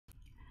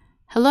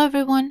Hello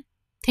everyone,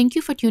 thank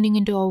you for tuning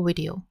into our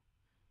video.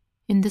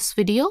 In this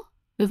video,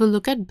 we will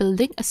look at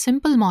building a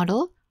simple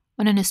model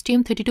on an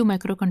STM32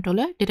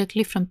 microcontroller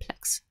directly from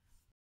PLECS.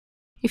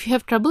 If you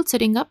have trouble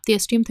setting up the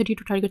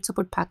STM32 Target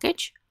Support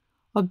Package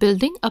or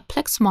building a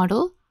PLECS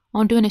model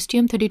onto an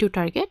STM32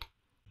 target,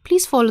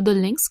 please follow the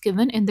links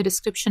given in the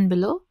description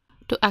below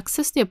to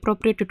access the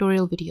appropriate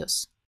tutorial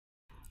videos.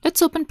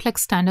 Let's open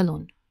PLECS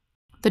standalone.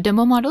 The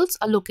demo models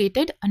are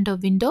located under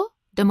Window,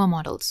 Demo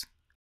Models.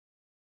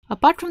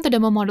 Apart from the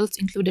demo models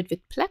included with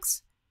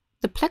PLECS,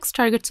 the PLECS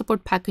Target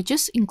Support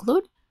Packages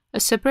include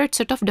a separate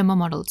set of demo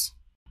models.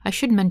 I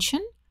should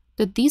mention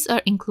that these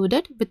are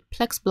included with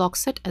PLECS block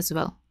set as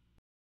well.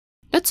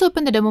 Let's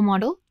open the demo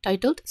model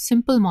titled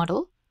Simple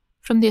Model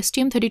from the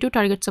STM32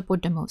 Target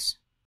Support Demos.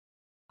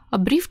 A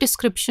brief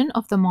description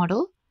of the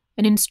model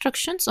and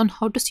instructions on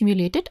how to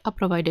simulate it are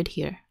provided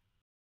here.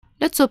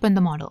 Let's open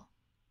the model.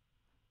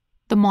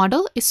 The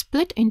model is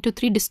split into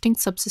three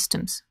distinct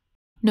subsystems.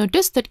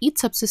 Notice that each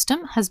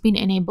subsystem has been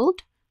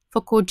enabled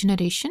for code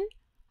generation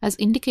as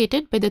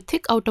indicated by the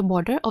thick outer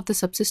border of the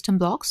subsystem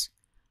blocks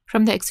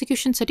from the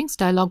execution settings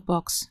dialog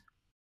box.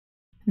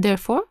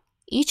 Therefore,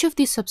 each of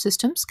these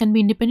subsystems can be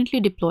independently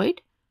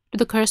deployed to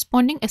the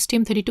corresponding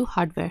STM32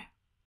 hardware.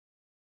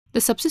 The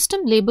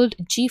subsystem labeled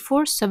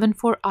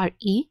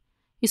G474RE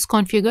is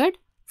configured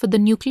for the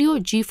Nucleo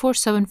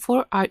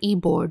G474RE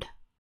board.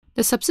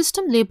 The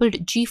subsystem labeled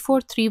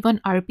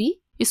G431RB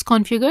is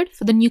configured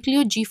for the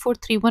Nucleo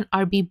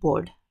G431RB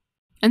board.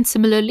 And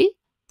similarly,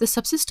 the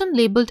subsystem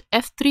labeled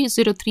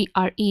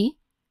F303RE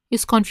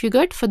is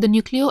configured for the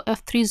Nucleo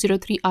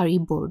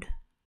F303RE board.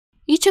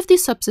 Each of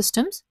these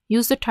subsystems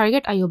use the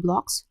target I/O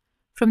blocks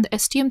from the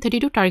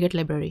STM32 target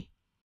library.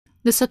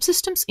 The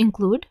subsystems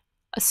include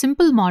a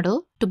simple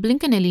model to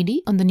blink an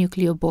LED on the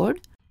Nucleo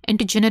board and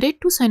to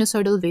generate two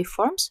sinusoidal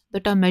waveforms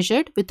that are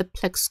measured with the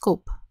PLECS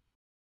Scope.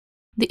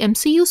 The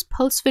MCU's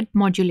pulse width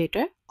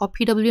modulator or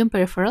PWM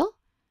peripheral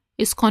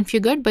is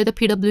configured by the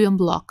PWM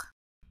block.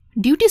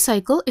 Duty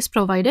cycle is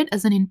provided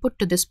as an input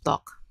to this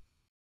block.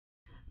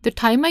 The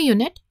timer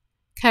unit,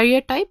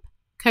 carrier type,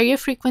 carrier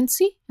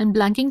frequency, and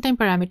blanking time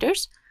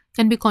parameters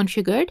can be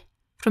configured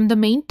from the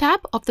main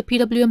tab of the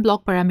PWM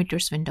block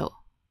parameters window.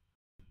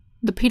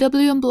 The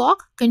PWM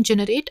block can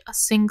generate a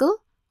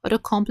single or a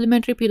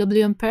complementary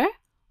PWM pair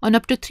on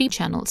up to 3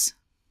 channels.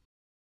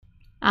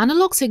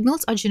 Analog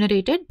signals are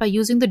generated by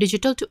using the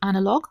digital to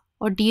analog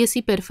or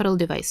DAC peripheral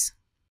device.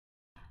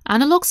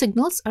 Analog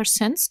signals are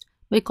sensed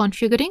by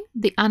configuring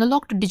the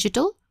analog to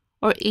digital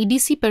or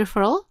ADC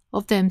peripheral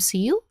of the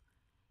MCU,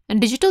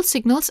 and digital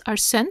signals are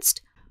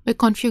sensed by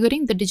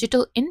configuring the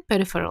digital in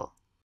peripheral.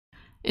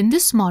 In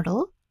this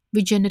model,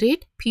 we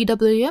generate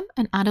PWM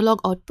and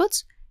analog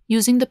outputs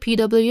using the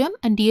PWM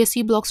and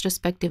DAC blocks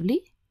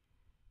respectively.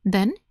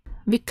 Then,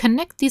 we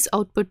connect these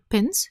output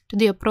pins to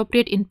the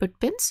appropriate input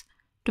pins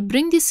to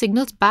bring these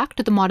signals back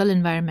to the model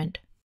environment.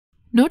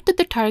 Note that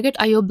the target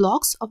I/O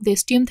blocks of the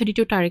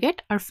STM32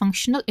 target are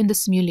functional in the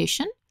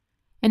simulation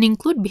and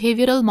include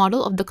behavioral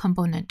model of the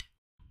component,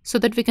 so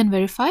that we can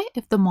verify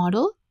if the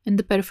model and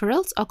the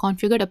peripherals are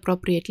configured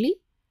appropriately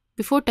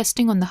before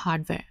testing on the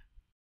hardware.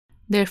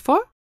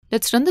 Therefore,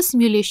 let's run the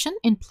simulation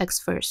in PLECS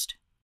first.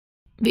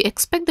 We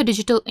expect the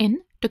digital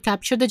in to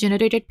capture the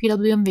generated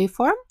PWM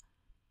waveform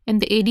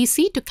and the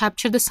ADC to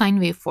capture the sine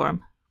waveform.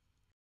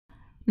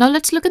 Now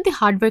let's look at the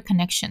hardware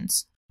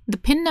connections. The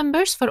pin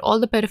numbers for all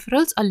the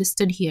peripherals are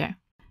listed here.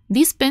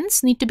 These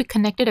pins need to be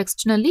connected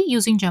externally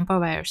using jumper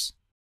wires.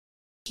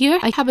 Here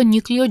I have a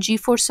Nucleo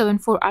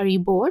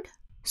G474RE board,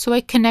 so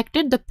I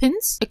connected the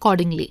pins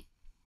accordingly.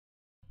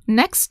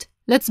 Next,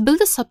 let's build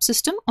the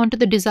subsystem onto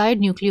the desired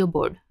Nucleo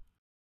board.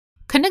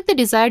 Connect the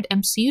desired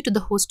MCU to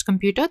the host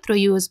computer through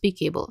a USB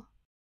cable.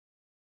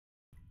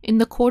 In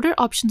the Coder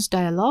Options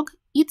dialog,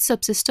 each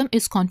subsystem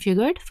is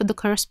configured for the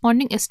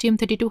corresponding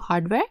STM32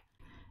 hardware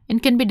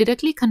and can be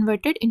directly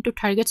converted into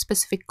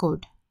target-specific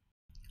code.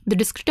 The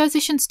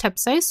discretization step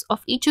size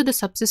of each of the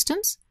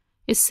subsystems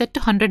is set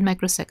to 100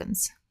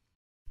 microseconds.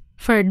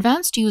 For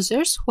advanced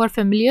users who are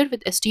familiar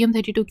with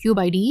STM32 Cube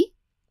IDE,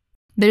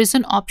 there is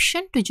an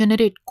option to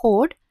generate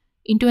code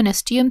into an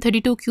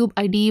STM32 Cube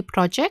IDE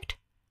project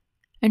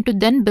and to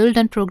then build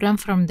and program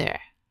from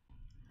there.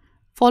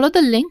 Follow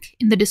the link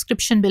in the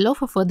description below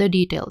for further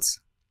details.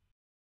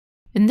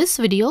 In this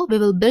video, we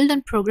will build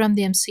and program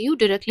the MCU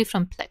directly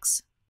from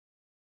PLECS.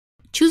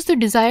 Choose the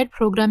desired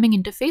programming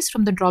interface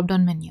from the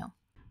drop-down menu.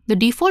 The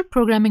default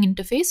programming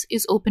interface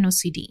is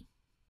OpenOCD.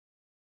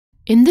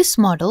 In this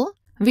model,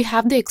 we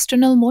have the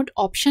external mode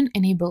option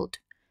enabled.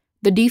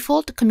 The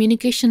default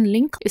communication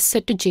link is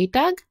set to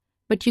JTAG,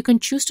 but you can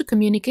choose to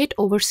communicate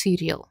over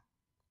serial.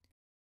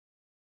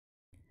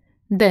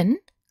 Then,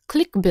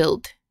 click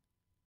Build.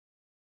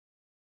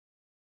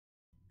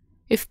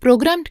 If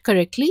programmed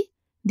correctly,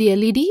 the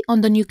LED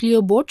on the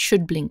Nucleo board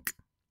should blink.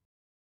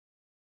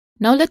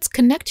 Now let's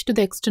connect to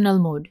the external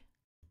mode.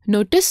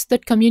 Notice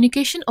that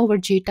communication over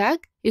JTAG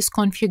is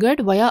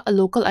configured via a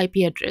local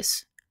IP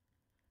address.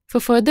 For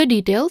further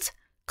details,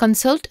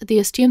 consult the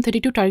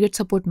STM32 Target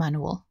Support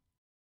Manual.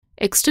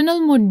 External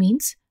mode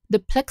means the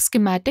PLECS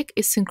schematic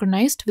is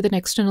synchronized with an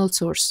external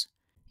source,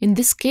 in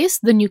this case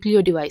the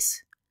Nucleo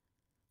device.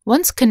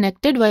 Once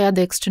connected via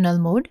the external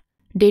mode,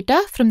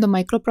 data from the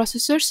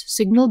microprocessor's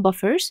signal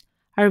buffers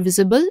are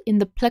visible in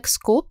the PLECS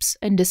scopes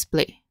and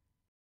display.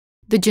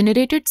 The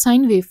generated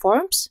sine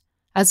waveforms,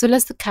 as well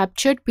as the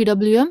captured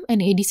PWM and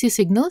ADC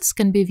signals,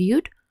 can be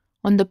viewed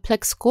on the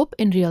PLECS scope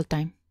in real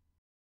time.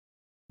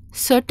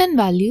 Certain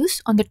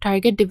values on the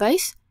target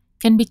device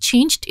can be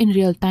changed in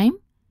real time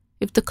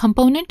if the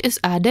component is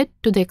added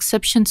to the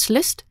exceptions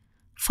list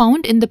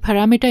found in the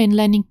Parameter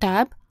Inlining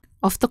tab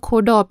of the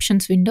Coder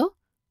Options window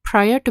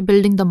prior to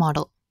building the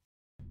model.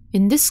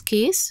 In this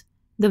case,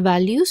 the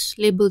values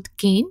labeled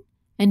gain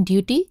and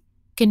duty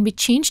can be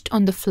changed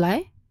on the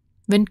fly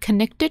when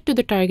connected to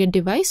the target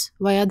device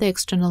via the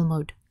external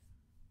mode.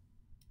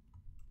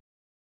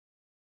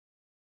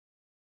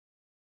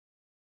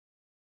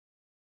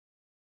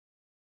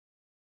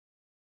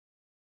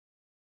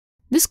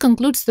 This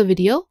concludes the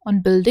video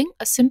on building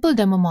a simple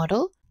demo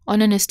model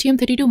on an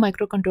STM32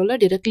 microcontroller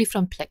directly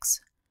from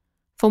PLECS.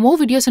 For more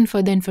videos and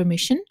further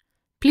information,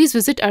 please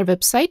visit our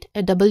website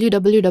at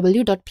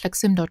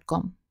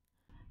www.plexim.com.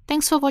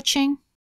 Thanks for watching.